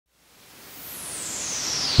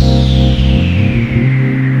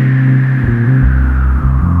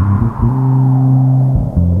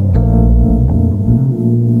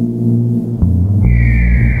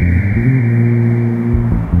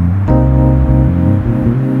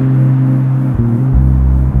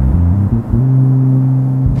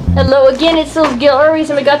again, it's those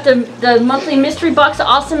Galleries, and we got the monthly mystery box,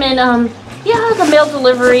 awesome, and yeah, the mail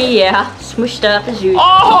delivery, yeah, smushed up as usual.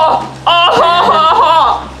 Oh,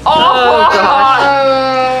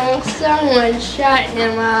 someone shut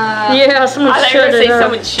him up. Yeah, someone I thought you were going to say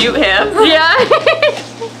someone shoot him. Yeah.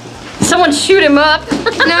 Someone shoot him up.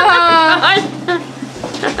 No.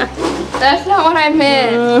 That's not what I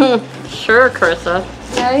meant. Sure, Carissa.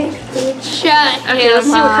 Okay, shut him Okay, let's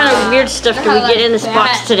see what kind of weird stuff do we Not get in this like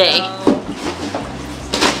box that, today. though.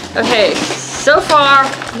 Okay, so far,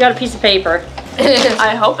 we got a piece of paper.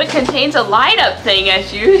 I hope it contains a light-up thing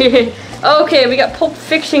as you. Okay, we got Pulp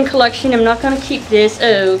Fiction collection. I'm not going to keep this.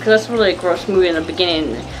 Oh, because that's really a gross movie in the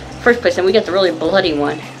beginning. First place, and we got the really bloody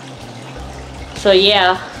one. So,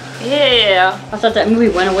 yeah. Yeah. I thought that movie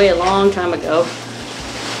went away a long time ago.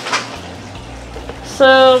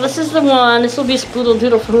 So, this is the one. This will be a spoodle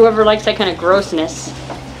doodle for whoever likes that kind of grossness.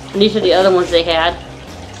 And these are the other ones they had.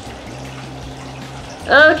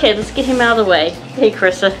 Okay, let's get him out of the way. Hey,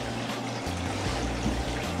 Carissa.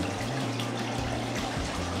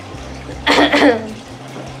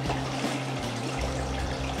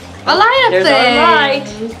 A light up There's thing. our light.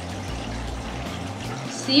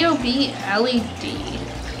 COB LED.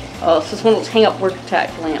 Oh, so it's one of those hang-up work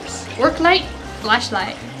attack lamps. Work light,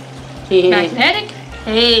 flashlight. Magnetic.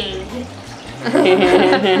 Hey.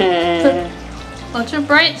 Ultra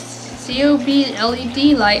bright COB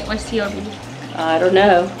LED light. What's COB? I don't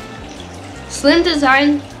know. Slim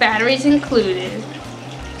design, batteries included.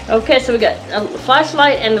 Okay, so we got a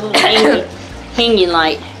flashlight and a little hanging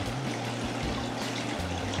light.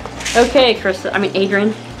 Okay, Carissa, I mean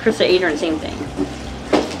Adrian. Carissa, Adrian, same thing.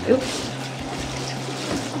 Oops.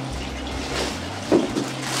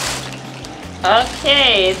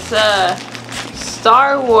 Okay, it's a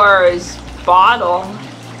Star Wars bottle.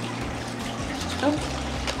 Oh.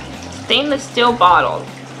 Stainless steel bottle.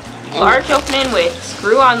 Large opening with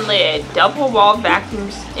screw-on lid, double wall vacuum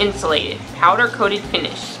insulated, powder coated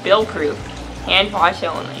finish, spill proof, hand wash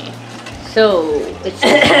only. So it's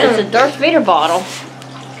a Darth Vader bottle.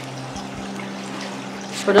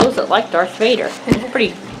 For those that like Darth Vader, it's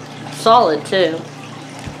pretty solid too.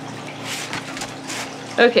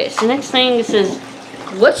 Okay, so next thing it says,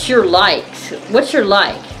 what's your likes? What's your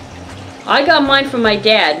like? I got mine from my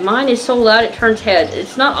dad. Mine is so loud it turns heads.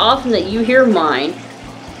 It's not often that you hear mine.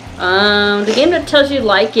 The game that tells you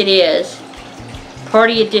like it is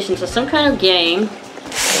Party Edition. So some kind of game.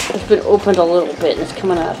 It's been opened a little bit and it's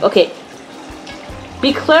coming up. Okay.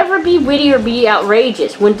 Be clever, be witty, or be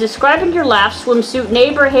outrageous. When describing your laugh, swimsuit,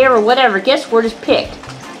 neighbor, hair, or whatever, guess word is picked.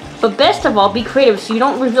 But best of all, be creative so you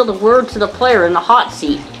don't reveal the word to the player in the hot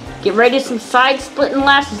seat. Get ready to some side-splitting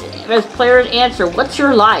laughs as players answer, what's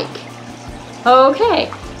your like?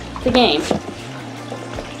 Okay. The game.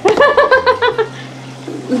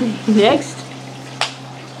 Next.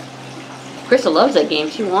 Krista loves that game.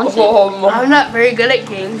 She wants it. I'm not very good at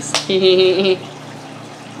games.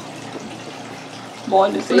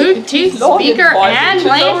 Bluetooth speaker and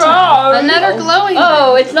lantern. Another glowing.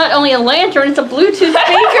 Oh, it's not only a lantern, it's a Bluetooth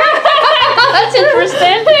speaker. That's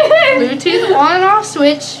interesting. Bluetooth on and off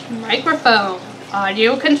switch. Microphone.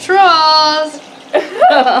 Audio controls.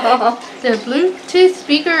 The Bluetooth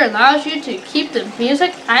speaker allows you to keep the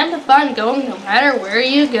music and the fun going no matter where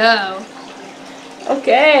you go.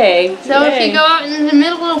 Okay. So if you go out in the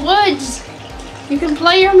middle of the woods, you can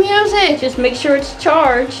play your music. Just make sure it's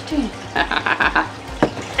charged.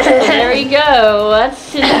 There you go.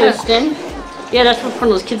 That's interesting. Yeah, that's for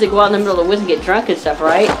those kids that go out in the middle of the woods and get drunk and stuff,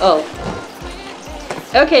 right? Oh.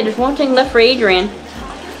 Okay, there's one thing left for Adrian.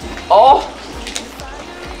 Oh.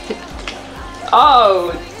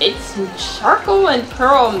 Oh, it's charcoal and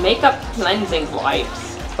pearl makeup cleansing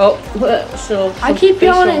wipes. Oh, so I keep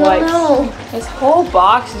facial yawning. wipes. No. This whole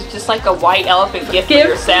box is just like a white elephant gift for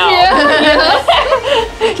yourself. Yeah.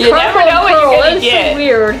 You never know what you're gonna get. So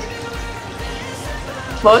weird.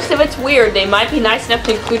 Most of it's weird. They might be nice enough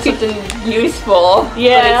to include something useful.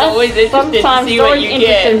 Yeah, but it's always interesting to sometimes see what you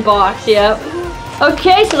interesting get. box. Yep.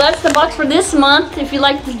 Okay, so that's the box for this month. If you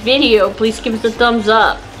like this video, please give us a thumbs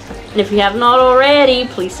up. And if you have not already,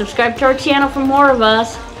 please subscribe to our channel for more of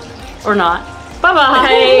us. Or not.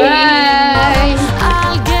 Bye-bye. Bye.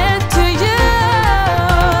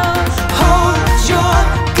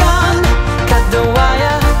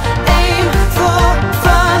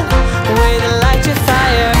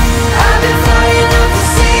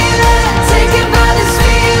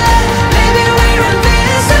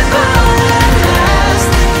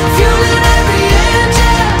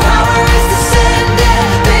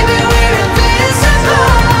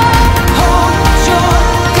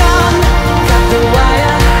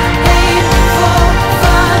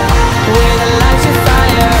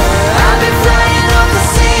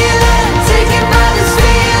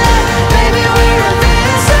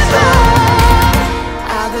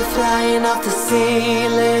 flying off the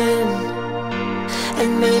ceiling,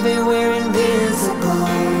 and maybe we're invisible.